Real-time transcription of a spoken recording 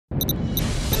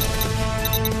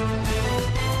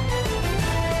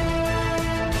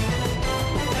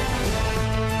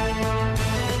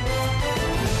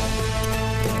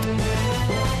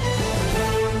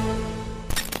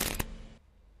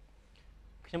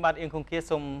ខ្ញុំបាទអៀងគង្គា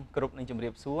សូមគ្រប់នឹងជម្រា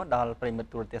បសួរដល់ប្រិមិត្ត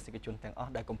ទូរទស្សនិកជនទាំងអ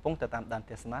ស់ដែលកំពុងតាមដាន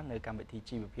ទស្សនានៅកម្មវិធី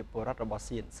ជីវភាពពលរដ្ឋរបស់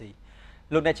CNC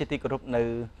លោកអ្នកជាទីគោរពនៅ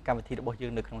កម្មវិធីរបស់យើ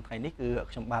ងនៅក្នុងថ្ងៃនេះគឺ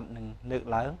ខ្ញុំបាទនឹងលើក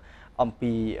ឡើងអំ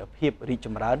ពីភាពរីកច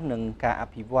ម្រើននិងការអ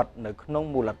ភិវឌ្ឍនៅក្នុង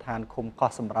មូលដ្ឋានឃុំ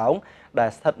កោះសំរោងដែល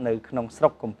ស្ថិតនៅក្នុងស្រុ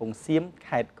កកំពង់សៀម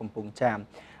ខេត្តកំពង់ចាម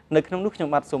នៅក្នុងនោះខ្ញុំ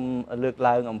បាទសូមលើក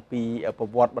ឡើងអំពីប្រ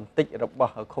វត្តិបន្តិចរប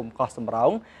ស់ឃុំកោះសំរោ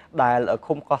ងដែល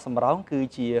ឃុំកោះសំរោងគឺ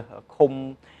ជាឃុំ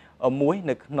មួយ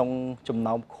នៅក្នុងចំ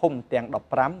ណោមឃុំទាំង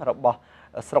15របស់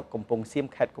ស្រុកកំពង់សៀម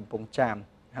ខេត្តកំពង់ចាម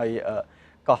ហើយ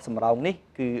កោះសំរោងនេះ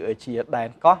គឺជាដែន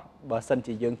កោះបើសិន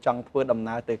ជាយើងចង់ធ្វើដំ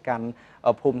ណើរទៅកាន់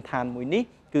ភូមិឋានមួយនេះ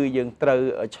គឺយើងត្រូវ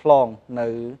ឆ្លងនៅ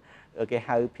គេ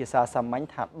ហៅភាសាសាមញ្ញ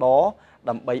ថាដ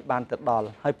ដើម្បីបានទៅដល់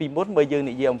ហើយពីមុនបើយើង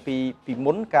និយាយអំពី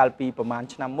មុនកាលពីប្រហែល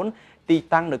ឆ្នាំមុនទី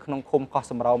តាំងនៅក្នុងឃុំកោះ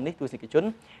សំរោងនេះទស្សនិកជន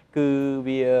គឺ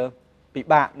វាពិ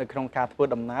បាកនៅក្នុងការធ្វើ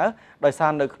ដំណើរដោយសា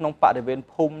រនៅក្នុងបរិវេណ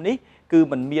ភូមិនេះគឺ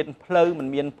มันមានផ្លូវมัน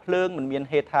មានភ្លើងมันមាន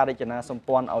ហេដ្ឋារចនាសម្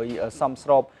ព័ន្ធឲ្យសមស្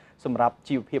របសម្រាប់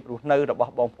ជីវភាពរស់នៅរប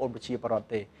ស់បងប្អូនប្រជាពលរដ្ឋ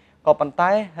ទេក៏ប៉ុន្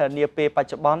តែនាពេលបច្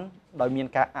ចុប្បន្នដោយមាន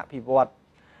ការអភិវឌ្ឍ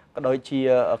ក៏ដូចជា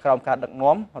ក្រោមការដឹក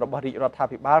នាំរបស់រាជរដ្ឋា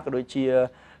ភិបាលក៏ដូចជា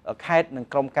ខេត្តនិង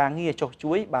ក្រមការងារចុះ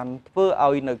ជួយបានធ្វើ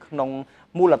ឲ្យនៅក្នុង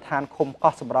មូលដ្ឋានឃុំ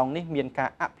កោះសំរោងនេះមានការ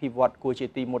អភិវឌ្ឍគួរជា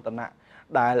ទីមោទនៈ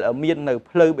ដែលមាននៅ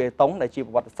ផ្លូវបេតុងដែលជា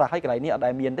ប្រវត្តិសាស្ត្រហើយកន្លែងនេះអត់ដែ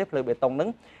លមានទេផ្លូវបេតុងហ្នឹង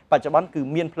បច្ចុប្បន្នគឺ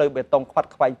មានផ្លូវបេតុងខ្វាត់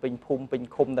ខ្វែងពេញភូមិពេញ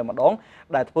ឃុំតែម្ដង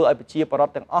ដែលធ្វើឲ្យប្រជាពលរ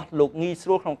ដ្ឋទាំងអស់លោកងាយស្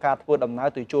រួលក្នុងការធ្វើដំណើរ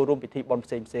ទៅចូលរួមពិធីបុណ្យ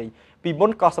ផ្សេងពីមុ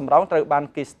នកោះសំរោងត្រូវបាន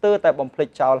គេស្ទើរតែបំភ្លេច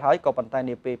ចោលហើយក៏ប៉ុន្តែ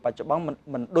នាពេលបច្ចុប្បន្ន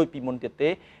មិនដូចពីមុនទៀតទេ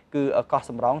គឺកោះ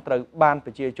សំរោងត្រូវបានប្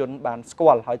រជាជនបានស្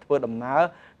គាល់ហើយធ្វើដំណើរ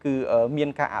គឺមាន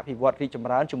ការអភិវឌ្ឍរីកចម្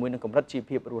រើនជាមួយនឹងកម្រិតជីវ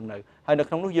ភាពរស់នៅហើយនៅ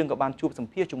ក្នុងនោះយើងក៏បានជួបស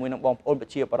ម្ភាសជាមួយនឹងបងប្អូនប្រ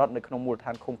ជាពលរដ្ឋនៅក្នុងមូលដ្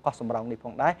ឋានឃុំកោះសំរោងនេះផ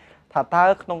ងដែរថាតើ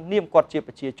ក្នុងនាមគាត់ជា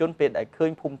ប្រជាជនពេលដែលឃើ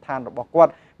ញភូមិឋានរបស់គា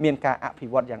ត់មានការអភិ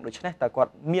វឌ្ឍយ៉ាងដូចនេះតើគាត់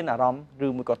មានអារម្មណ៍ឬ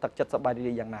មួយក៏ទឹកចិត្តសប្បាយរីក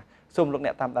រាយយ៉ាងណាសូមលោកអ្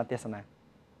នកតាមដានទស្សនា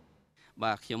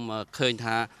បាទខ្ញុំឃើញ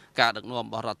ថាការដឹកនាំរ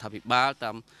បស់រដ្ឋាភិបាល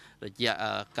តាមរយៈ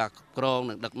ការក្រង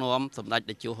និងដឹកនាំសម្ដេច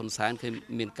តេជោហ៊ុនសែនគឺ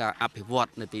មានការអភិវឌ្ឍ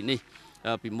នៅទីនេះ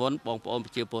ពីមុនបងប្អូនប្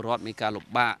រជាពលរដ្ឋមានការលំ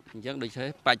បាកអញ្ចឹងដូចជា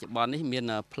បច្ចុប្បន្ននេះមាន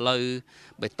ផ្លូវ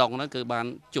បេតុងហ្នឹងគឺបាន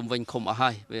ជុំវិញឃុំអស់ហើ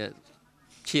យវា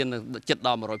ឈានជិតដ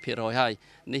ល់ 100% ហើយ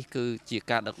នេះគឺជា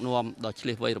ការដឹកនាំដ៏ឆ្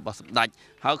លៀសវៃរបស់សម្ដេច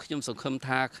ហើយខ្ញុំសង្ឃឹម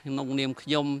ថាក្នុងនាមខ្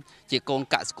ញុំជាកូន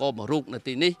កសិករមួយរូបនៅ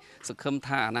ទីនេះសង្ឃឹម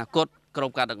ថាអនាគតក្រុ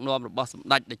មការដឹកនាំរបស់សម្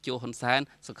ដេចតេជោហ៊ុនសែន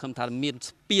សង្ឃឹមថាមាន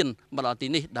ស្ពានមកដល់ទី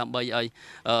នេះដើម្បីឲ្យ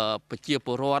ប្រជាព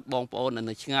លរដ្ឋបងប្អូន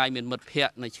នៅឆ្ងាយមានមិត្តភ័ក្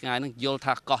តិនៅឆ្ងាយនឹងយល់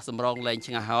ថាកោះសំរងលែង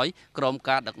ឆ្ងាយហើយក្រុម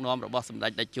ការដឹកនាំរបស់សម្ដេ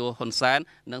ចតេជោហ៊ុនសែន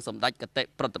និងសម្ដេចគតិ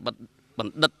ប្រតិបត្តិប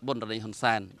ណ្ឌិតប៊ុនរ៉េងហ៊ុន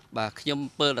សែនបាទខ្ញុំ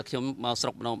ពើដែលខ្ញុំមកស្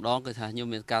រុកម្ដងគឺថាខ្ញុំ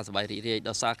មានការសប្បាយរីករាយ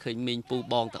ដោយសារឃើញមីងពូ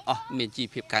បងទាំងអស់មានជីវ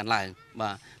ភាពកើនឡើង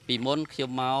បាទពីមុនខ្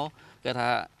ញុំមកគេថា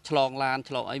ឆ្លងឡាន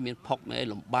ឆ្លងអីមានផុកមានអី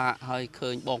លំបាកហើយឃើ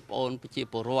ញបងប្អូនប្រជា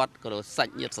ពលរដ្ឋក៏សា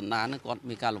ច់ញាតិសន្តានគាត់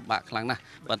មានការលំបាកខ្លាំងណាស់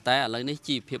ប៉ុន្តែឥឡូវនេះ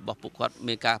ជីវភាពរបស់ពួកគាត់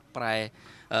មានការប្រែ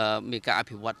មានការអ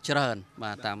ភិវឌ្ឍច្រើន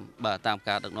បាទតាម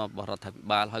ការដឹកនាំរបស់រដ្ឋាភិ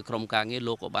បាលហើយក្រមការងារ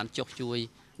លោកក៏បានចុះជួយ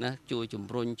ណាជួយជំ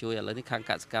រុញជួយឥឡូវនេះខាង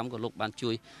កសិកម្មក៏លោកបានជួ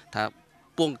យថា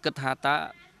ពងគិតថាតើ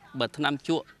បើឆ្នាំជ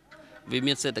ក់វា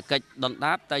មានសេដ្ឋកិច្ចដុន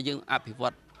ដាបតែយើងអភិវ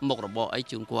ឌ្ឍមុខរបរអី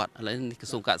ជូនគាត់ឥឡូវនេះក្រ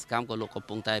សួងកសិកម្មក៏លោកកំ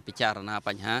ពុងតែពិចារណាប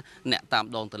ញ្ហាអ្នកតាម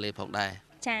ដងទន្លេផងដែរ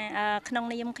ចាក្នុង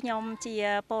នាមខ្ញុំជា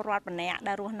ពលរដ្ឋម្នាក់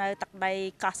ដែលរស់នៅទឹកដី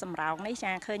កោះសំរោងនេះ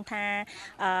ចាឃើញថា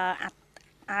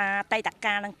អតីត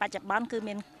កាលនិងបច្ចុប្បន្នគឺ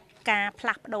មានការផ្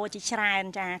លាស់ប្ដូរជាច្រើន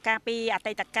ចាកាលពីអ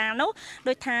តីតកាលនោះ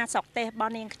ដូចថាស្រុកទេសរប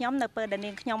ស់នាងខ្ញុំនៅពេលដែល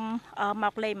នាងខ្ញុំម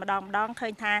កលេងម្ដងឃើ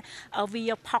ញថាវា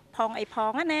ផុកផងអីផ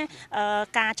ងណា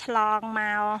ការឆ្លងម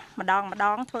កម្ដ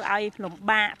ងធ្វើឲ្យលំ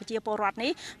បាកប្រជាពលរដ្ឋ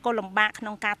នេះក៏លំបាកក្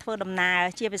នុងការធ្វើដំណើរ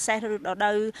ជាពិសេសរ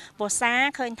ដូវវស្សា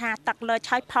ឃើញថាទឹកលើ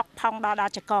ឆើយផុកផងដ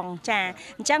ល់ចកងចា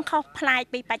អញ្ចឹងខុសប្លែក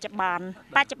ពីបច្ចុប្បន្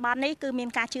ននេះគឺមាន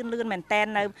ការជឿនលឿនមែនតែន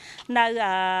នៅ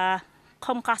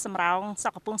ឃុំកោះសំរោងស្រុ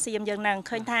កកំពង់សៀមយើងនឹង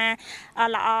ឃើញថា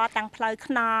ល្អតាំងផ្លូវ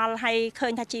ថ្នល់ហើយឃើ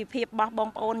ញថាជីវភាពរបស់បង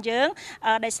ប្អូនយើង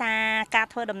ដោយសារការ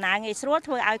ធ្វើដំណើរងាយស្រួល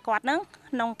ធ្វើឲ្យគាត់នឹង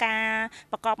ក្នុងការ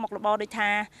ប្រកបមុខរបរដូចថា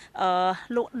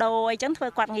លក់ដូរអីចឹងធ្វើ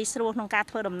គាត់ងាយស្រួលក្នុងការ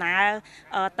ធ្វើដំណើរ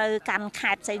ទៅកាន់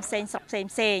ខេត្តផ្សេងស្រុកផ្សេង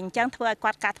អញ្ចឹងធ្វើឲ្យ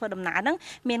គាត់ការធ្វើដំណើរហ្នឹង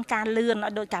មានការលឿន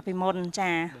ដូចកាលពីមុន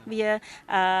ចាវា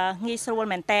ងាយស្រួល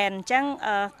មែនតែនអញ្ចឹង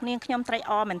នាងខ្ញុំត្រេក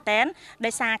អរមែនតែនដោ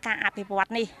យសារការអភិវឌ្ឍ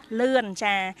នេះលឿន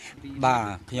ចាបាទ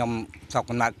ខ្ញុំស្រុក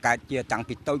កំណើតកើតជាតាំង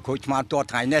ពីតូចក្រូចឆ្មាទាល់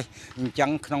ថ្ងៃនេះអញ្ចឹ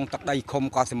ងក្នុងទឹកដីឃុំ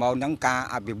កោះសំរោងហ្នឹងការ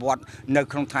អភិវឌ្ឍនៅ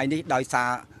ក្នុងថ្ងៃនេះដោយសារ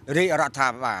រាជរដ្ឋា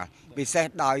ភិបាលពិសេស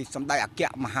ដោយសម្ដេចអគ្គ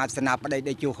មហាសេនាបតី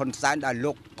តេជោហ៊ុនសែនដែល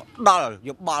លោក ដល់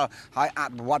យោបល់ហើយអ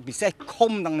ភិវឌ្ឍពិសេស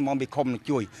ឃុំនិងមកពីឃុំ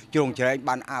ជួយជ្រោងជ្រែង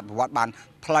បានអភិវឌ្ឍបាន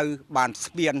ផ្លូវបាន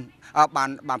ស្ពាន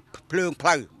បានភ្លើងផ្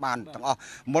លូវបានទាំងអស់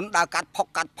មុនដើរកាត់ផុក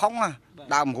កាត់ផុង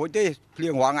ដើរមិនរួចទេភ្លៀ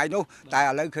ងរាល់ថ្ងៃនោះតែឥ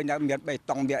ឡូវឃើញថាមានបេ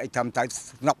តុងមានអីត្រឹមត្រូវ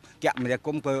ស្នុកគមនាគ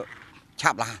មន៍គឺឆា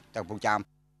ប់ឡាទៅពងចាម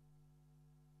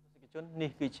ជន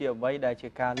នេះគឺជាអ្វីដែលជា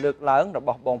ការលើកឡើងរប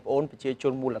ស់បងប្អូនប្រជាជ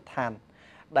នមូលដ្ឋាន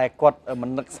ដែលគាត់មិន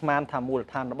នឹកស្មានថាមូល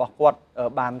ដ្ឋានរបស់គាត់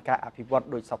បានការអភិវឌ្ឍ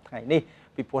ដោយសពថ្ងៃនេះ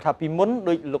ពីព្រោះថាពីមុន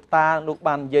ដូចលោកតាលោក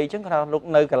បាននិយាយអញ្ចឹងគាត់ថាលោក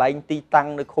នៅកន្លែងទីតាំង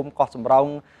នៅឃុំកោះសំរោង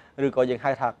ឬក៏យើង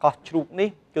ហៅថាកោះជ្រូកនេះ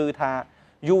គឺថា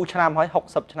យូរឆ្នាំហើយ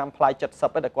60ឆ្នាំផ្លាយ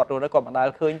70តែគាត់រស់នៅគាត់មិនដែល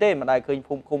ឃើញទេមិនដែលឃើញ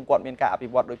ភូមិឃុំគាត់មានការអភិ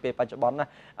វឌ្ឍដោយពេលបច្ចុប្បន្នណា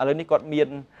ឥឡូវនេះគាត់មាន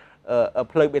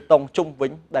ផ្លូវបេតុងជុំវិ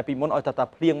ញដែលពីមុនឲ្យតែ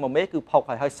ភ្លៀងមកមេគឺផុក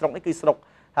ហើយស្រុកនេះគឺស្រុក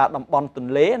ថាតំបន់ទ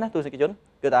ន្លេណាទស្សនិកជន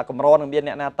គឺថាកម្រនឹងមាន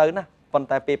អ្នកណាទៅណាប៉ុន្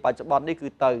តែពេលបច្ចុប្បន្ននេះគឺ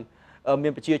ទៅមា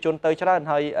នប្រជាជនទៅច្រើន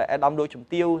ហើយអាដាមលោកជំ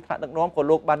ទាវថ្នាក់ដឹកនាំក៏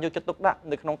លោកបានយកចិត្តទុកដាក់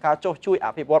នៅក្នុងការចុះជួយអ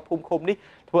ភិវឌ្ឍភូមិឃុំនេះ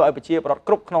ធ្វើឲ្យប្រជាពលរដ្ឋ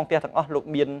គ្រប់ក្នុងផ្ទះទាំងអស់លោក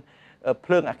មាន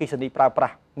ភ្លើងអគ្គិសនីប្រើប្រា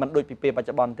ស់មិនដូចពីពេលបច្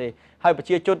ចុប្បន្នទេហើយប្រ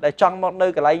ជាជនដែលចង់មកនៅ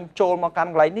កន្លែងចូលមកកាន់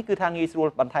កន្លែងនេះគឺថាងាយស្រួល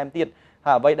បន្ថែមទៀត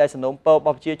ហើយអ្វីដែលសំណូមពររប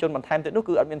ស់ប្រជាជនបន្ថែមទៀតនោះ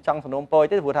គឺអត់មានចង់សំណូមពរ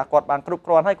ទេព្រោះថាគាត់បានគ្រប់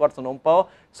គ្រាន់ហើយគាត់សំណូមពរ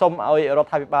សូមឲ្យរដ្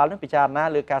ឋាភិបាលនឹងពិចារណា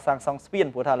លើការសាងសង់ស្ពាន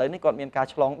ព្រោះថាឥឡូវនេះគាត់មានការ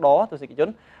ឆ្លងដទស្សនិកជន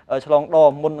ឆ្លងដ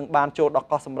មុននឹងបានចូលដល់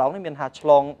កោះសំរោងនេះមានថាឆ្ល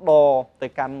ងដទៅ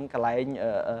កាន់កន្លែង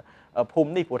ភូ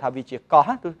មិនេះព្រោះថាវាជាកោះ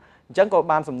អញ្ចឹងក៏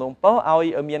បានសំណូមពរឲ្យ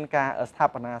មានការស្ថា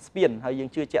បនាស្ពានហើយយើង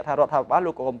ជឿជាក់ថារដ្ឋាភិបាល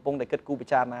លោកក៏កំពុងតែគិតគូរពិ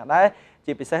ចារណាដែរ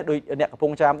ជាពិសេសដោយអ្នកកំពុ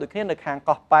ងចាំដូចគ្នានៅខាង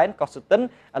កោះប៉ែនកោះសុទិនឥ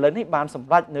ឡូវនេះបានស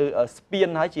ម្រេចនៅស្ពាន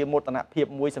ហើយជាមោទនភាព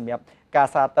មួយសម្រាប់ការ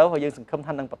សាទរហើយយើងសង្ឃឹម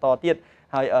ថានឹងបន្តទៀត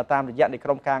ហើយតាមរយៈនៃក្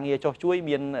រុមការងារចុះជួយ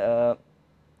មាន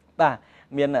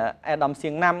មានអាដាមសៀ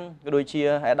ងណាំក៏ដូចជា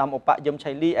អាដាមឧបយម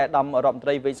ឆៃលីអាដាមរដ្ឋមន្ត្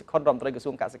រីវេសុខុនរដ្ឋមន្ត្រីក្រ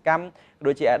សួងកសិកម្មក៏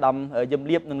ដូចជាអាដាមយម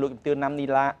លៀបនិងលោកជំទាវណាំនី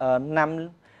ឡា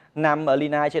ណាំលី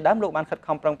ណាជាដើមលោកបានខិត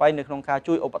ខំប្រឹងប្រែងនៅក្នុងការ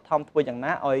ជួយឧបត្ថម្ភធ្វើយ៉ាង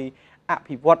ណាឲ្យអ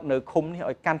ភិវឌ្ឍនៅឃុំនេះ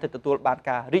ឲ្យកាន់តែទទួលបាន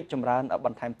ការរីកចម្រើនប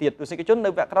ន្ថែមទៀតទស្សនិកជននៅ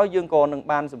វគ្គក្រោយយើងក៏នឹង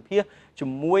បានសម្ភាសជា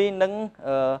មួយនឹង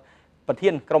ប្រធា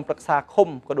នក្រុមប្រឹក្សាឃុំ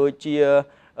ក៏ដូចជា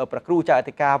ព្រះគ្រូចៅអ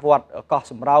ធិការវត្តកោះ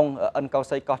សំរោងអិនកោ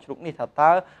សីកោះជ្រូកនេះថា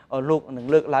តើលោកនឹង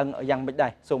លើកឡើងយ៉ាងម៉េចដែ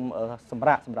រសូមសម្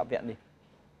រាប់វគ្គនេះ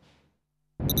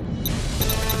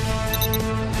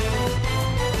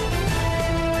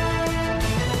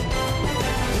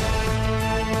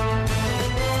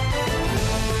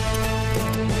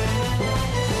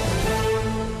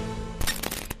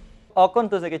អរគុណ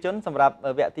ទស្សនិកជនសម្រាប់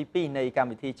វគ្គទី2នៃកម្ម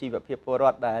វិធីជីវភាពពលរ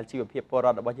ដ្ឋដែលជីវភាពពលរ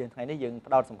ដ្ឋរបស់យើងថ្ងៃនេះយើង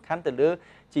ផ្ដោតសំខាន់ទៅលើ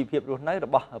ជីវភាពរស់នៅរ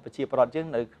បស់ប្រជាពលរដ្ឋយើង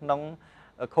នៅក្នុង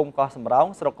ឃុំកោះសំរោង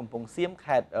ស្រុកកំពង់សៀម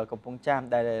ខេត្តកំពង់ចាម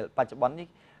ដែលបច្ចុប្បន្ននេះ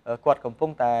គាត់កំពុង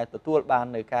តែទទួលបាន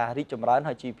នៅការរីកចម្រើន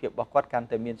ហើយជីវភាពរបស់គាត់កាន់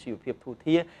តែមានជីវភាពធូរ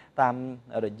ធារតាម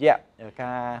រយៈ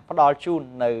ការផ្ដល់ជូន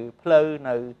នៅផ្លូវ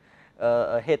នៅ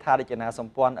ហេដ្ឋារចនាស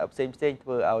ម្ព័ន្ធផ្សេងធ្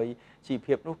វើឲ្យជីវ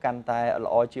ភាពនោះកាន់តែ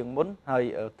ល្អជាងមុនហើយ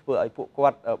ធ្វើឲ្យពួកគា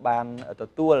ត់បានទ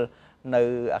ទួលនៅ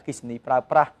អគ្គិសនីប្រើ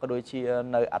ប្រាស់ក៏ដូចជា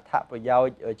នៅអត្ថប្រយោជ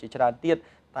ន៍ជាច្រើនទៀត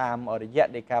តាមរយៈ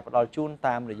នៃការផ្ដល់ជូន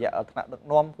តាមរយៈថ្នាក់ដឹក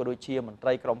នាំក៏ដូចជាមន្ត្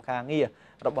រីក្រមការងារ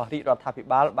របស់រាជរដ្ឋាភិ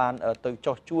បាលបានទៅ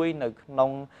ចុះជួយនៅក្នុ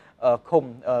ងឃុំ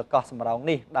កោះសំរោង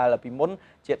នេះដែលពីមុន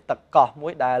ជាទឹកកោះមួ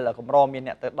យដែលកម្រមាន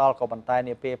អ្នកទៅដល់ក៏ប៉ុន្តែ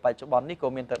នាពេលបច្ចុប្បន្ននេះក៏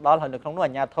មានទៅដល់ហើយនៅក្នុងនោះ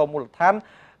អាជ្ញាធរមូលដ្ឋាន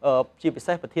ជាពិ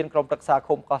សេសប្រធានក្រុមប្រឹក្សា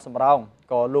ឃុំកោះសំរោង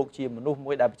ក៏លោកជាមនុស្ស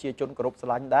មួយដែលប្រជាជនគោរពស្រ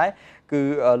ឡាញ់ដែរគឺ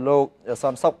លោកស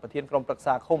នសុកប្រធានក្រុមប្រឹក្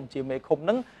សាឃុំជាមេឃុំហ្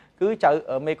នឹងគឺចៅ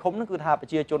មេឃុំហ្នឹងគឺថាប្រ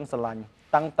ជាជនស្រឡាញ់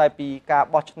តាំងតែពីការ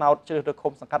បោះឆ្នោតជ្រើសរើស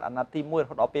ឃុំសង្កាត់អាណត្តិទី1រ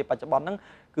ហូតដល់ពេលបច្ចុប្បន្នហ្នឹង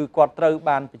គឺគាត់ត្រូវ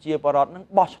បានប្រជាពលរដ្ឋហ្នឹង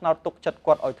បោះឆ្នោតទុកចិត្ត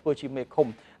គាត់ឲ្យធ្វើជាមេឃុំ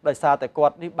ដោយសារតែគា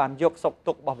ត់នេះបានយកសុខ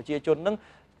ទុក្ខរបស់ប្រជាជនហ្នឹង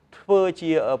ធ្វើ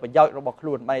ជាប្រយោជន៍របស់ខ្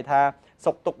លួនបែរថា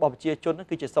សុខទុក្ខរបស់ប្រជាជនហ្នឹង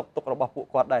គឺជាសុខទុក្ខរបស់ពួក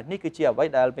គាត់ដែរនេះគឺជាអ្វី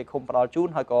ដែលមេឃុំផ្ដល់ជូន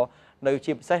ហើយក៏នៅ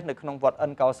ជាពិសេសនៅក្នុងវត្តអិ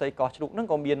នកោសីកោះជ្រូកហ្នឹង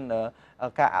ក៏មាន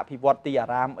ការអភិវឌ្ឍទីអា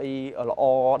រាមអីល្អ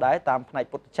ដែរតាមផ្នែក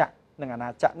ពុទ្ធចក្រនិងអាណា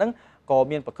ចក្រហ្នឹងក៏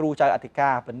មានព្រះគ្រូចៅអធិកា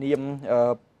រពនាម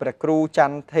ព្រះគ្រូច័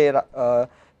ន្ទ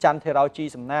ថេរោជី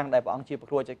សំណាងដែលព្រះអង្គជាព្រះ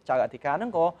គ្រូចៅអធិការហ្នឹ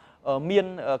ងក៏មាន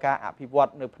ការអភិវឌ្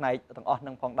ឍនៅផ្នែកទាំងអស់ហ្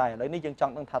នឹងផងដែរឥឡូវនេះយើងច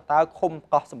ង់ដឹងថាតើឃុំ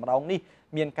កោះសំរោងនេះ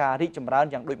មានការរីកចម្រើន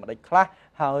យ៉ាងដូចម្តេចខ្លះ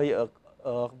ហើយ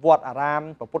វត្តអារាម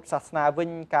ពុទ្ធសាសនាវិញ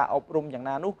ការអប់រំយ៉ាង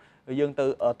ណានោះយើងទៅ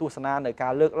ទស្សនានៅកា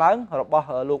រលើកឡើងរបស់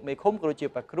លោកមេឃុំក៏ដូចជា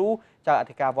ព្រះគ្រូចៅអ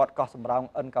ធិការវត្តកោះសំរោង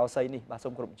អិនកោសីនេះបាទសូ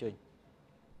មគោរពអញ្ជើញ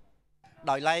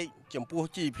ដោយឡែកចំពោះ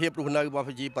ជីវភាពរស់នៅរបស់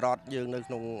ប្រជាពលរដ្ឋយើងនៅ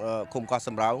ក្នុងឃុំកោះ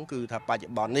សំរោងគឺថាបច្ចុ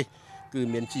ប្បន្ននេះគឺ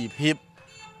មានជីវភាព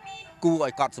គួរឲ្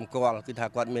យកត់សម្គាល់គឺថា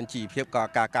គាត់មានជីវភាពក៏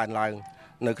ការកើនឡើង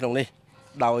នៅក្នុងនេះ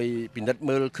ដោយពិនិត្យ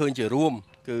មើលឃើញជារួម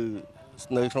គឺ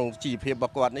នៅក្នុងជីវភាពរប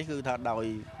ស់គាត់នេះគឺថាដោយ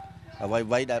អ្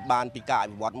វីៗដែលបានពីការអ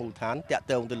ភិវឌ្ឍមូលដ្ឋានតាក់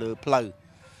ទងទៅលើផ្លូវ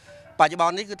បច្ចុប្ប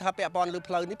ន្ននេះគឺថាពាក់ព័ន្ធលើ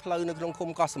ផ្លូវនេះផ្លូវនៅក្នុងឃុំ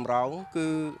កោះសំរោងគឺ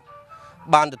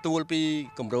បានទទួលពី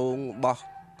គម្រោងរបស់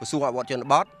ក្រសួងអភិវឌ្ឍជន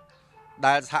បទ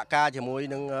ដែលសហការជាមួយ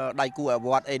នឹងដៃគូអភិ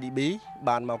វឌ្ឍ ADB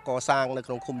បានមកកសាងនៅ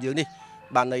ក្នុងឃុំយើងនេះ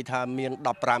បានន័យថាមាន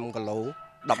15គីឡូ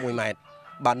11ម៉ែត្រ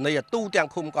បានន័យទូទាំង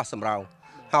ឃុំកោះសំរោង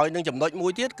ហើយនឹងចំណុចមួ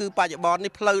យទៀតគឺបច្ចុប្បន្ន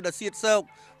នេះផ្លូវដែលសៀតសោក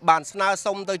បានស្នើ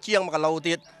សុំទៅជាង1គីឡូ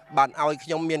ទៀតបានឲ្យខ្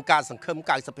ញុំមានការសង្ឃឹម 90%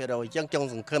 អញ្ចឹងចង់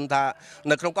សង្ឃឹមថា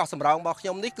នៅក្នុងកោះសំរោងរបស់ខ្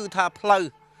ញុំនេះគឺថាផ្លូវ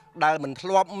ដែលមិនធ្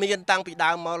លាប់មានតាំងពី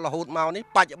ដើមមករហូតមកនេះ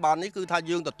បច្ចុប្បន្ននេះគឺថា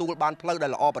យើងទទួលបានផ្លូវដែ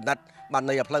លល្អប្រណិតបាន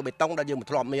ន័យថាផ្លូវបេតុងដែលយើងមិន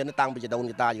ធ្លាប់មានតាំងពីចដូន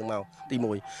ចតាយើងមកទី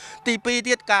1ទី2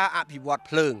ទៀតការអភិវឌ្ឍ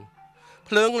ភ្លើង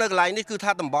នៅកន្លែងនេះគឺ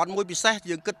ថាតំបន់មួយពិសេស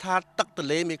យើងគិតថាទឹកទន្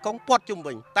លេមេគង្គព័ទ្ធជុំ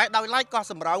វិញតែដោយឡែកកោះ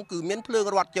សំរោងគឺមានភ្លើង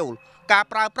រត់ចូលការ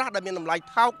ប្រើប្រាស់ដែលមានតម្លៃ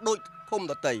ថោកដូចភូមិ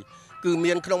ដទៃគឺ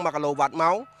មានក្នុង1គីឡូវ៉ាត់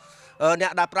ម៉ោងអ្ន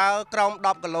កដែលប្រើក្រោម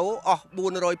10គីឡូអស់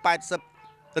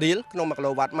480រៀលក្នុង1គី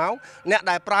ឡូវ៉ាត់ម៉ោងអ្នក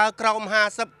ដែលប្រើក្រោម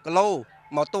50គីឡូ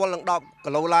មកទល់នឹង10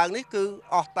គីឡូឡើងនេះគឺ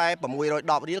អស់តែ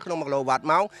610រៀលក្នុង1គីឡូវ៉ាត់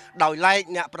ម៉ោងដោយឡែក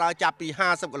អ្នកប្រើចាប់ពី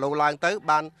50គីឡូឡើងទៅ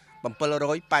បាន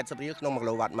780រៀលក្នុង1គី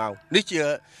ឡូវ៉ាត់ម៉ោងនេះ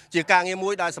ជាការងារមួ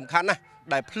យដែលសំខាន់ណាស់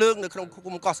ដែលភ្លើងនៅក្នុង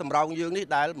ឃុំកោះសំរោងយើងនេះ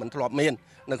ដែលមិនធ្លាប់មាន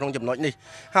នៅក្នុងចំណុចនេះ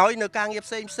ហើយនៅការងារ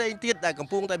ផ្សេងទៀតដែលកំ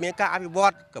ពុងតែមានការអភិវ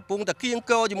ឌ្ឍកំពុងតែគៀង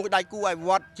គរជាមួយដៃគូអភិ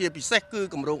វឌ្ឍជាពិសេសគឺ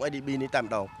គម្រោង ADB នេះតែ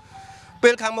ម្ដងពេ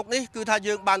លខាងមុខនេះគឺថា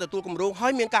យើងបានទទួលគម្រោងហើ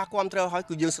យមានការគាំទ្រហើយ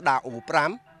គឺយើងស្ដារ O5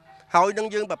 ហើយនឹង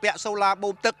យើងបពាក់សូឡាបូ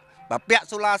មទឹកបពាក់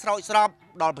សូឡាស្រោចស្រព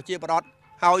ដល់ប្រជាពលរដ្ឋ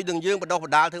ហើយនឹងយើងបដិប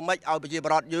ដាលធ្វើម៉េចឲ្យប្រជាពល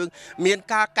រដ្ឋយើងមាន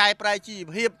ការកែប្រែជី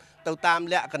វភាពទៅតាម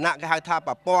លក្ខណៈគេហៅថា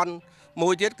ប្រព័ន្ធមួ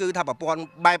យទៀតគឺថាប្រព័ន្ធ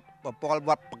បែបប្រព័ន្ធវ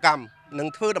ត្តកម្មនឹង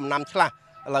ធ្វើដំណាំឆ្លាស់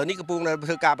ឥឡូវនេះកំពុងតែធ្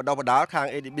វើការបដិបដាលខាង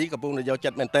ADB កំពុងតែយកចិ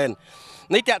ត្តមែនទែន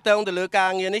នេះតាក់ទងទៅលើការ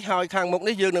ងារនេះហើយខាងមុខ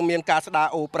នេះយើងនឹងមានការស្ដារ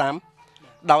O5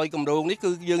 ដោយគម្រោងនេះ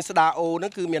គឺយើងស្ដារ O ហ្នឹ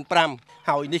ងគឺមាន5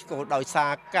ហើយនេះក៏ដោយសា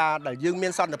រការដែលយើងមា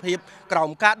នសន្តិភាពក្រោម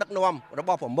ការដឹកនាំរប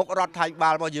ស់ប្រមុខរដ្ឋាភិបា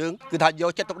លរបស់យើងគឺថាយ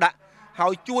កចិត្តទុកដាក់ហើ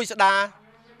យជួយស្ដារ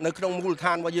នៅក្នុងមូលដ្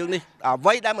ឋានរបស់យើងនេះអ្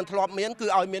វីដែលមិនធ្លាប់មានគឺ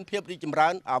ឲ្យមានភាពរីកចម្រើ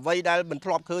នអ្វីដែលមិនធ្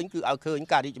លាប់ឃើញគឺឲ្យឃើញ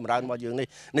ការរីកចម្រើនរបស់យើង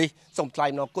នេះសូមថ្លែង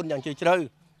អំណរគុណយ៉ាងជ្រាលជ្រៅ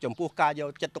ចំពោះការយក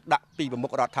ចិត្តទុកដាក់ពីប្រមុ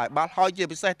ខរដ្ឋាភិបាលហើយជា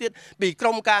ពិសេសទៀតពីក្រ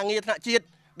មការងារថ្នាក់ជាតិ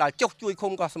ដែលចុះជួយ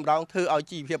ឃុំកោះសំរោងធ្វើឲ្យ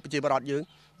ជីវភាពប្រជាពលរដ្ឋយើង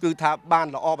គឺថាបាន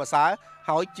ល្អប្រសើរ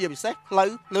ហើយជាពិសេសផ្លូវ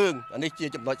លឿងនេះជា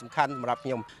ចំណុចសំខាន់សម្រាប់ខ្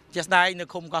ញុំជាស្ដែងនៅ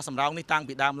ឃុំកោះសំរោងនេះតាំង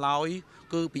ពីដើមឡើយ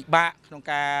គឺពិបាកក្នុង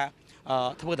ការ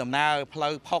ធ្វើដំណើរផ្លូ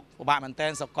វផុកពិបាកមែនទែ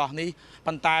នសកលនេះ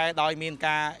ប៉ុន្តែដោយមាន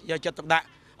ការយកចិត្តទុកដាក់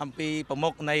អំពីប្រមុ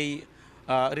ខនៃ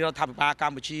រដ្ឋាភិបាលក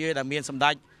ម្ពុជាដែលមានសម្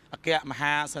ដេចអគ្គម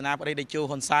ហាសេនាបតីតេជោ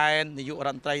ហ៊ុនសែននាយករ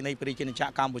ដ្ឋមន្ត្រីនៃប្រជាជាតិ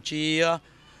កម្ពុជា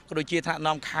ក៏ដូចជាថ្នាក់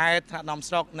នាំខេត្តថ្នាក់នាំ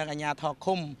ស្រុកនិងអាជ្ញាធរ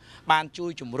ឃុំបានជួ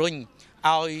យជំរុញ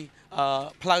ឲ្យ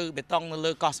ផ្លូវបេតុងនៅ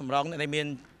លើកោះសំរោងដែលមាន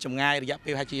ចម្ងាយរយៈ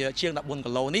ពេលប្រហែលជាជាង14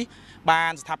គីឡូនេះបា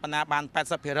នស្ថាបនាបាន 80%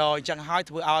 អញ្ចឹងហើយ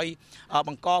ធ្វើឲ្យប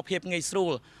ង្កភាពងាយស្រួ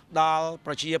លដល់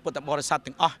ប្រជាពុទ្ធបរិស័ទ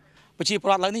ទាំងអស់ប្រជាពល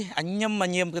រដ្ឋឥឡូវនេះអញញឹ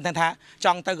មគឺថាច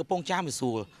ង់ទៅកំពង់ចាមវាស្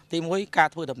រួលទី1ការ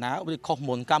ធ្វើដំណើរវាខុស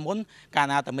មុនកាល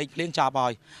ណាតែមេឃភ្លៀងចប់ហើ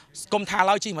យគុំថា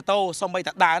ឡើយជិះម៉ូតូសូម្បី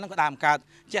តែដើរហ្នឹងក៏ដើរមិនកើត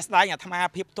ជាក់ស្ដែងអាត្មា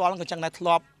ភាពផ្ទាល់ក៏ចឹងដែរធ្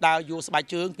លាប់ដើរយួរស្បែក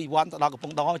ជើងពីវត្តទៅដល់កំព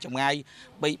ង់ដរចម្ងាយ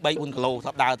3 4គីឡូធ្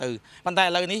លាប់ដើរទៅប៉ុន្តែឥ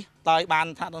ឡូវនេះដោយបាន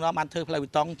ថាដល់បានធ្វើផ្លូវបេ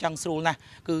តុងចឹងស្រួលណាស់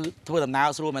គឺធ្វើដំណើរ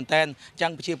ស្រួលមែនទែនចឹ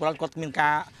ងប្រជាពលរដ្ឋគាត់មាន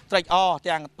ការត្រេកអរ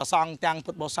ទាំងប្រសង់ទាំង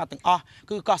ពុទ្ធបរិស័ទទាំងអស់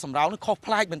គឺកោះសំរោងនេះខុស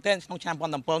ប្លែកមែនទែនក្នុងឆ្នាំ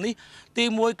2017នេះទី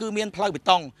1គឺមានផ្លូវបេ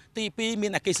តុងទី2មា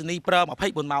នអគ្គិសនីប្រើ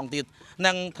24ម៉ោងទៀត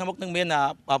និងខាងមុខនឹងមាន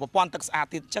ប្រព័ន្ធទឹកស្អាត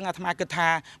ទៀតចឹងអាត្មាគិតថា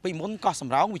ពីមុនកោះសំ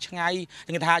រោងវាឆ្ងាយ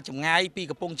គេថាចម្ងាយពី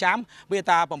កំពង់ចាមវា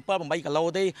តា7-8គីឡូ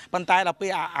ទេប៉ុន្តែដល់ពេ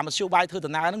លអាមធ្យោបាយធ្វើ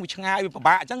ដំណើរហ្នឹងវាឆ្ងាយវាពិ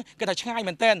បាកអញ្ចឹងគេថាឆ្ងាយ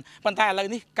មែនទែនប៉ុន្តែឥឡូវ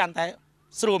នេះកាន់តែ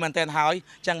ស្រួលមែនទែនហើយ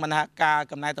ចឹងមិនថាការ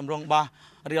កំណែតម្រង់របស់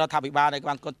រដ្ឋាភិបាលដែល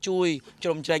គាត់ជួយជ្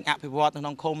រោមជ្រែងអភិវឌ្ឍក្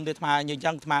នុងឃុំទេអាត្មានិយាយ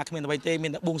ចឹងអាត្មាគ្មានអ្វីទេមា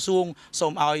នតែបួងសួងសូ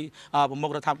មឲ្យប្រមុ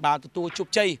ខរដ្ឋាភិបាលទទួលជោគ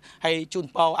ជ័យហើយជូន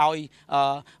ពរឲ្យ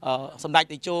សម្ដេច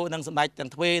តេជោនិងសម្ដេចទាំ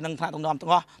ងទ្វេនិងថ្នាក់ដឹកនាំទាំ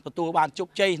ងអស់ទទួលបានជោគ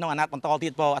ជ័យក្នុងអាណត្តិបន្តទៀ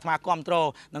តពរអាត្មាគ្រប់គ្រង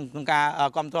នឹងការ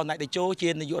គ្រប់គ្រងអ្នកតេជោជា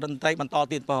នាយករដ្ឋមន្ត្រីបន្ត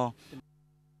ទៀតពរ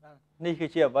នេះគឺ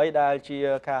ជាអ្វីដែលជា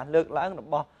ការលើកឡើងរ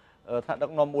បស់ថ្នាក់ដឹក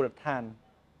នាំមូលដ្ឋាន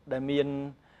ដែលមាន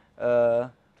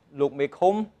លោកមេ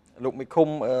ឃុំ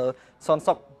សន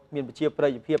សុកមានប្រជាប្រិ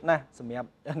យភាពណាស់សម្រាប់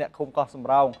អ្នកឃុំកោះសំ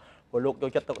រោងព្រោះលោកយ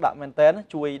កចិត្តទុកដាក់មែនទែន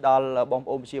ជួយដល់បង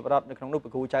ប្អូនប្រជាពលរដ្ឋនៅក្នុងនោះព្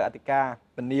រះគ្រូចៅអធិការ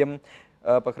ពនាម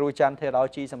ព្រះគ្រូច័ន្ទថេរោ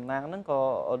ជីសំណាងហ្នឹងក៏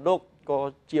លោកក៏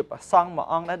ជាព្រះសង្ឃមួយ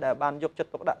អង្គដែរដែលបានយកចិត្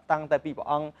តទុកដាក់តាំងតែពីព្រះ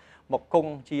អង្គមកគង់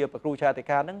ជាព្រះគ្រូចៅអធិ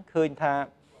ការហ្នឹងឃើញថា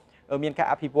មានការ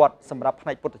អភិវឌ្ឍសម្រាប់ផ្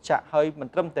នែកពុទ្ធចក្រហើយមិន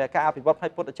ត្រឹមតែការអភិវឌ្ឍផ្នែ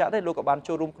កពុទ្ធចក្រទេលោកក៏បាន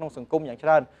ចូលរួមក្នុងសង្គមយ៉ាងច្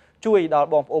រើនជួយដល់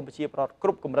បងប្អូនប្រជាពលរដ្ឋគ្រ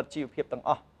ប់កម្រិតជីវភាពទាំងអ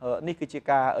ស់នេះគឺជា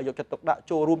ការយកចិត្តទុកដាក់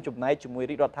ចូលរួមចំណែកជាមួយ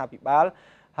រាជរដ្ឋាភិបាល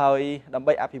ហើយដើម្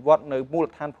បីអភិវឌ្ឍនៅមូល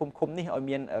ដ្ឋានភូមិឃុំនេះឲ្យ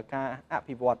មានការអ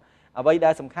ភិវឌ្ឍអ្វីដែ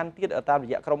លសំខាន់ទៀតតាមរ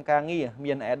យៈក្រុមការងារ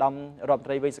មានអាដាមរដ្ឋមន្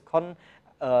ត្រីវៃសុខុន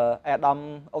អាដាម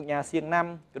អុកញ៉ាសៀងណាំ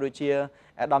ក៏ដូចជា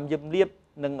អាដាមយឹមលៀប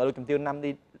និងលោកជំទាវណាំ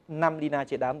លីណា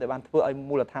ជាដើមដែលបានធ្វើឲ្យ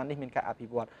មូលដ្ឋាននេះមានការអភិ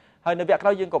វឌ្ឍហើយនៅវគ្គក្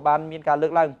រោយយើងក៏បានមានការលើ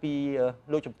កឡើងពី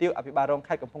លោកជំទាវអភិបាលរង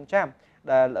ខេត្តកំពង់ចាម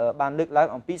ដែលបានលើកឡើង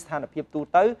អំពីស្ថានភាពទូ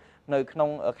ទៅនៅក្នុង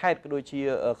ខេត្តក៏ដូចជា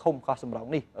ឃុំកោះសំរោង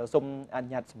នេះសូមអនុ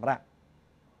ញ្ញាតសម្រាប់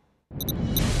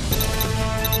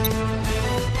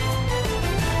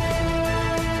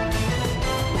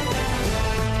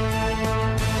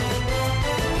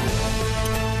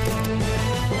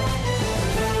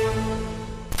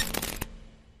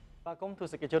គុំទស្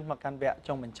សនិកជនមកកាន់វគ្គ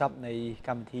ចុងបញ្ចប់នៃក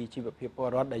ម្មវិធីជីវភាពពល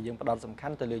រដ្ឋដែលយើងផ្ដោតសំខា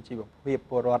ន់ទៅលើជីវភាព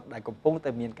ពលរដ្ឋដែលកំពុងតែ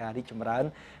មានការរីកចម្រើន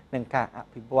និងការអ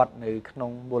ភិវឌ្ឍនៅក្នុ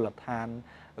ងមូលដ្ឋាន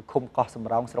ឃុំកោះសំ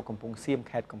រោងស្រុកកំពង់សៀម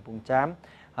ខេត្តកំពង់ចាម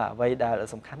អ្វីដែល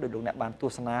សំខាន់ដោយលោកអ្នកបានទ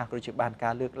ស្សនាក៏ជាបានកា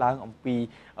រលើកឡើងអំពី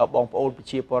បងប្អូនប្រ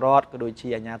ជាពលរដ្ឋក៏ដូចជា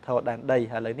អាជ្ញាធរដែនដី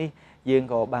ហើយឥឡូវនេះយើង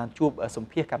ក៏បានជួបសម្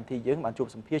ភាសកម្មវិធីយើងបានជួប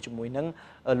សម្ភាសជាមួយនឹង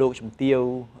លោកជំទាវ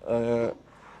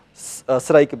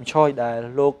ស្រីកឹមឆយដែល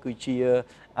លោកគឺជា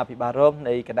អភិបាលរង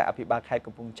នៃគណៈអភិបាលខេត្ត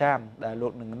កំពង់ចាមដែលលោ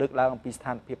កនឹងលើកឡើងអំពីស្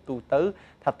ថានភាពទូទៅ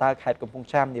ថាតើខេត្តកំពង់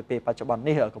ចាមនាពេលបច្ចុប្បន្ន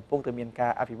នេះកំពុងតែមានកា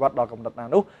រអភិវឌ្ឍដល់កម្រិតណា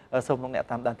នោះសូមលោកអ្នក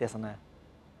តាមដានទស្សនា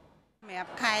សម្រាប់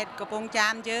ខេត្តកំពង់ចា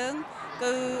មយើង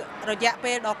គឺរយៈ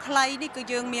ពេលដ៏ខ្លីនេះគឺ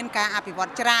យើងមានការអភិវឌ្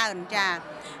ឍច្រើនចា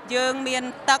យើងមាន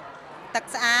ទឹក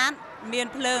ស្អាតមាន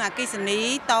ភ្លើងអគ្គិសនី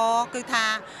តគឺថា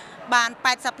បាន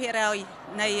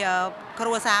 80% នៃគ្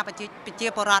រួសារប្រជា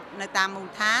ពលរដ្ឋនៅតាមមូល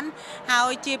ដ្ឋានហើ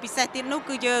យជាពិសេសទៀតនោះ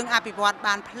គឺយើងអភិវឌ្ឍ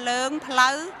បានភ្លើងផ្លូ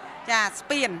វចាស្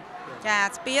ពាន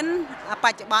ប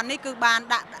ច្ចុប្បន្ននេះគឺបាន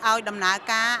ដាក់ឲ្យដំណើរ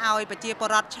ការឲ្យប្រជាពល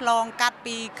រដ្ឋឆ្លងកាត់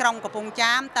ពីក្រុងកំពង់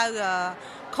ចាមទៅ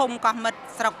ឃុំកោះមិត្ត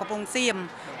ស្រុកកំពង់សៀម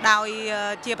ដោយ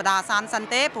ជាបដាអាសន្នសិន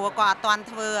ទេព្រោះក៏អត់ទាន់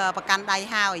ធ្វើប្រកាន់ដៃ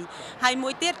ហើយមួ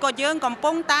យទៀតក៏យើងកំ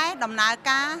ពុងតែដំណើរ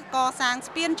ការកសាង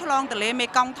ស្ពានឆ្លងទន្លេមេ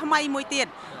គង្គថ្មីមួយទៀត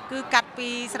គឺកាត់ពី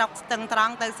ស្រុកស្ទឹងត្រ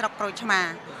ង់ទៅស្រុកក្រូចឆ្មា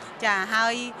ចាហើ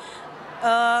យ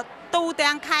ទូ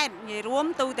ទាំងខេត្តនិយាយរួម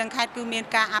ទូទាំងខេត្តគឺមាន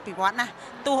ការអភិវឌ្ឍណា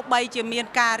ទោះបីជាមាន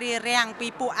ការរារាំងពី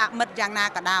ពួកអមិត្តយ៉ាងណា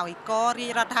ក៏ដោយក៏រា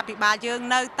ជរដ្ឋាភិបាលយើង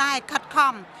នៅតែខិត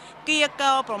ខំគៀក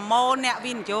ប្រមូលអ្នក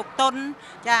វិនិយោគទុន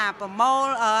ចាប្រមូល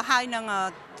ហើយនឹង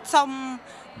សុំ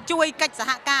ជួយកិច្ចស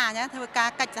ហការណាធ្វើការ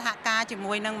កិច្ចសហការជា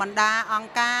មួយនឹងបណ្ដាអង្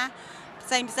គការផ្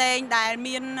សេងដែល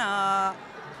មាន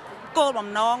គោលបំ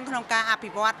ណងក្នុងការអ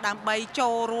ភិវឌ្ឍដើម្បីចូ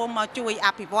លរួមមកជួយអ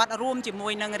ភិវឌ្ឍរួមជាមួ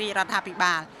យនឹងរាជរដ្ឋាភិ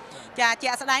បាលចាជា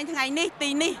ក់ស្ដែងថ្ងៃនេះទី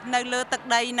នេះនៅលើទឹក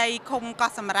ដីនៃឃុំកោះ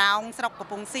សំរោងស្រុកកំ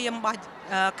ពង់សៀមរបស់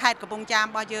ខេត្តកំពង់ចាម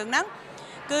របស់យើងហ្នឹង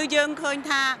គឺយើងឃើញ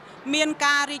ថាមាន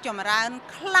ការរីកចម្រើន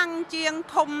ខ្លាំងជាង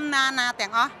ឃុំណាទាំ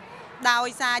ងអស់ដោយ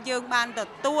សារយើងបានទ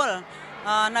ទួល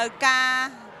នៅការ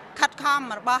ខិតខំ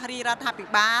របស់រាជរដ្ឋាភិ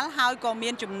បាលហើយក៏មា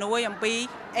នជំនួយអំពី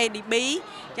ADB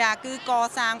ចាគឺក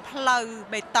សាងផ្លូវ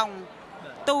បេតុង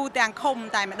ទូទាំងឃុំ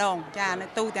តែម្ដងចានៅ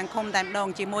ទូទាំងឃុំតែម្ដង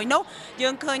ជាមួយនោះយើ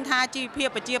ងឃើញថាជីវភាព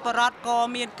ប្រជាពលរដ្ឋក៏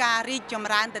មានការរីកចម្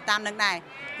រើនទៅតាមនឹងដែរ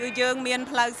គឺយើងមាន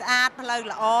ផ្លូវស្អាតផ្លូវ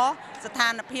ល្អស្ថា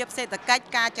នភាពសេដ្ឋកិច្ច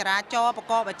ការចរាចរណ៍ប្រ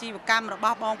កបអាជីវកម្មរប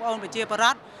ស់បងប្អូនប្រជាពលរ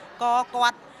ដ្ឋក៏គា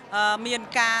ត់មាន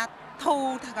ការធូ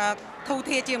រ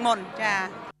ធារជាងមុនចា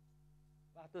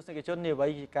ទស្សនិកជននេះអ្វី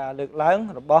ជាការលើកឡើង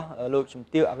របស់លោកជំ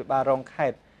ទាវអភិបាលរងខេ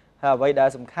ត្តហើយអ្វីដែល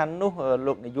សំខាន់នោះ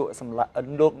លោកនាយក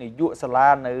សាលា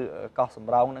នៅកោះសំ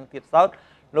រោងនឹងទៀតសោត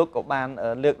លោកក៏បាន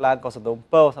លើកឡើងក៏សំណូម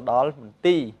ពរទៅដល់មន្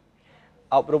ទីរ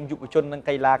អប់រំយុវជននិង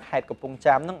កីឡាខេត្តកំពង់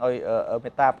ចាមនឹងឲ្យមេ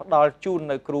ត្តាផ្ដល់ជូន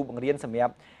នៅគ្រូបង្រៀនសម្រា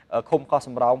ប់ឃុំកោះ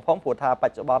សំរោងផងព្រោះថាប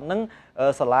ច្ចុប្បន្នហ្នឹង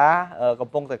សាលាកំ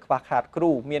ពុងតែខ្វះខាតគ្រូ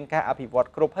មានការអភិវឌ្ឍ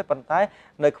គ្រប់ហើយប៉ុន្តែ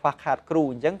នៅខ្វះខាតគ្រូ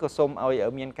អញ្ចឹងក៏សូមឲ្យ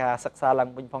មានការសិក្សាឡើង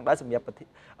វិញផងដែរសម្រាប់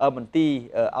មន្ទីរ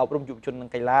អប់រំយុវជននិង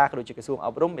កីឡាក៏ដូចជាក្រសួងអ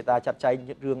ប់រំមេត្តាចាត់ចែង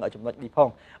រឿងចំណុចនេះផង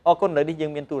អរគុណឥឡូវនេះយើ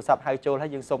ងមានទូរស័ព្ទហៅចូលហើ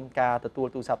យយើងសូមការទទួល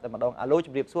ទូរស័ព្ទតែម្ដងអាឡូ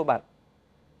ជំរាបសួរបាទ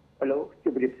អាឡូ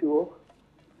ជំរាបសួរ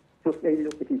សួស្ដីលោ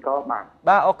កពិធីករបាទ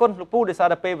អរគុណលោកពូដោយសារ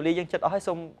តែពេលវេលាយើងចិត្តអស់ហើយ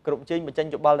សូមគ្រប់ជើញបញ្ចេញ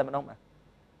យោបល់តែម្ដងបា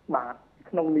ទ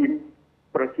ក្នុងនាម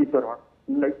ប្រជាពលរដ្ឋ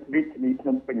នៅរាជធានីភ្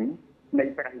នំពេញនៃ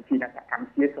ប្រជាណាចក្រកម្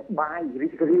ពុជាសប្បាយរី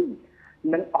ករាយ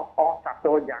និងអបអរសាទ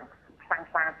រយ៉ាងខ្លាំង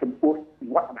ក្លាចំពោះ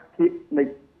វឌ្ឍនភាពនៃ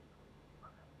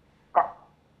កោះ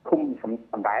ឃុំ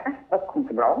សំដែណាឃុំ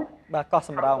សំរោងបាទកោះ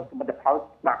សំរោងសមិទ្ធផល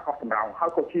បាទកោះសំរោងហើយ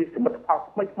ក៏ជាសមិទ្ធផល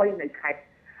ថ្មីនៃខេត្ត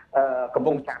កំព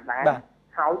ង់ចាមដែរ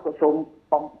ហើយក៏សូម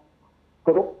បំ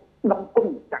គោរពដឹងគុណ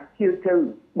ទាំងជ្រាលជ្រៅ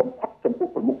បំផុតចំពោះ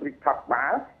ប្រមុខរាជរដ្ឋាភិបា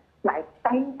លដែល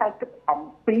តែងតែគិតអំ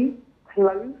ពីផ្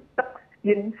លូវទឹកស្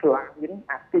ពានស្លាមាន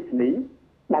អគ្គិសនី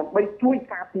ដើម្បីជួយ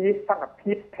ការពារសន្តិ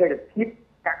ភាពស្ថិរភាព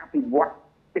ការអភិវឌ្ឍ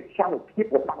កិច្ចការភាព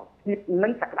របស់ភាពនិ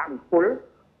ងសក្តានុពល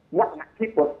វឌ្ឍនភាព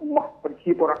របស់ប្រជា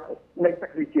ពលរដ្ឋនៃប្រ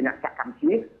ទេសជាតិកម្ពុ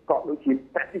ជាក៏ដូចជា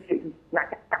ប្រទេសជាតិ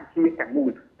កម្ពុជាទាំងមូល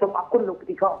សូមអរគុណលោកពិ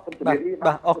ធីករសូមជម្រាបលា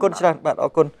បាទអរគុណច្រើនបាទអ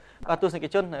រគុណ បាទទស្សនិក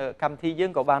ជនកម្មវិធីយើ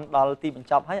ងក៏បានដល់ទីបញ្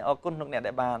ចប់ហើយអរគុណលោកអ្នក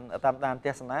ដែលបានតាមដានទ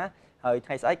ស្សនាហើយថ្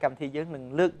ងៃស្អែកកម្មវិធីយើងនឹង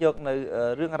លើកយកនៅ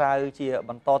រឿងរ៉ាវជា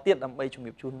បន្តទៀតដើម្បីជំ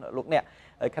រាបជូនលោកអ្នក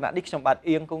ហើយខណៈនេះខ្ញុំបាទ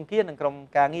អៀងគង្គានិងក្រុម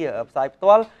ការងារផ្សាយផ្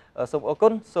ទាល់សូមអរគុ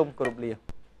ណសូមគោរពលា